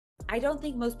I don't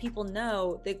think most people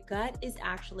know the gut is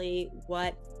actually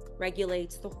what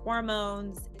regulates the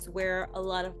hormones. It's where a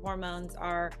lot of hormones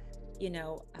are,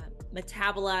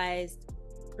 metabolized,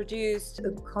 produced.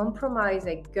 A compromised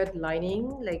like gut lining,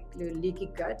 like the leaky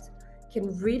gut,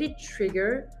 can really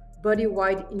trigger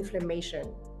body-wide inflammation,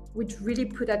 which really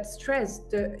put at stress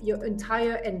your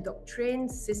entire endocrine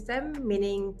system,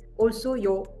 meaning also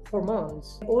your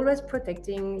hormones. Always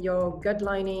protecting your gut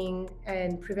lining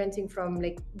and preventing from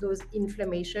like those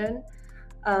inflammation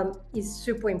is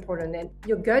super important. And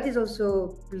your gut is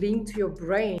also linked to your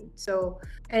brain. So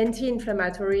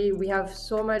anti-inflammatory, we have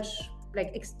so much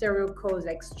like exterior cause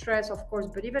like stress, of course,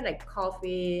 but even like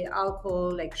coffee,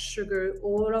 alcohol, like sugar,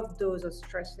 all of those are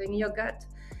stressing your gut.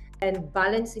 And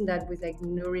balancing that with like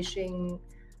nourishing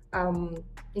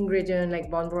ingredient like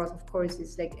bone broth, of course,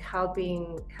 is like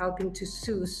helping to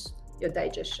soothe your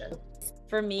digestion.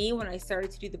 For me, when I started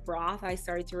to do the broth, I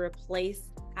started to replace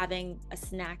having a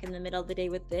snack in the middle of the day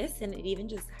with this, and it even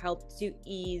just helped to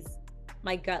ease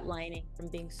my gut lining from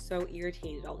being so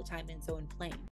irritated all the time and so inflamed.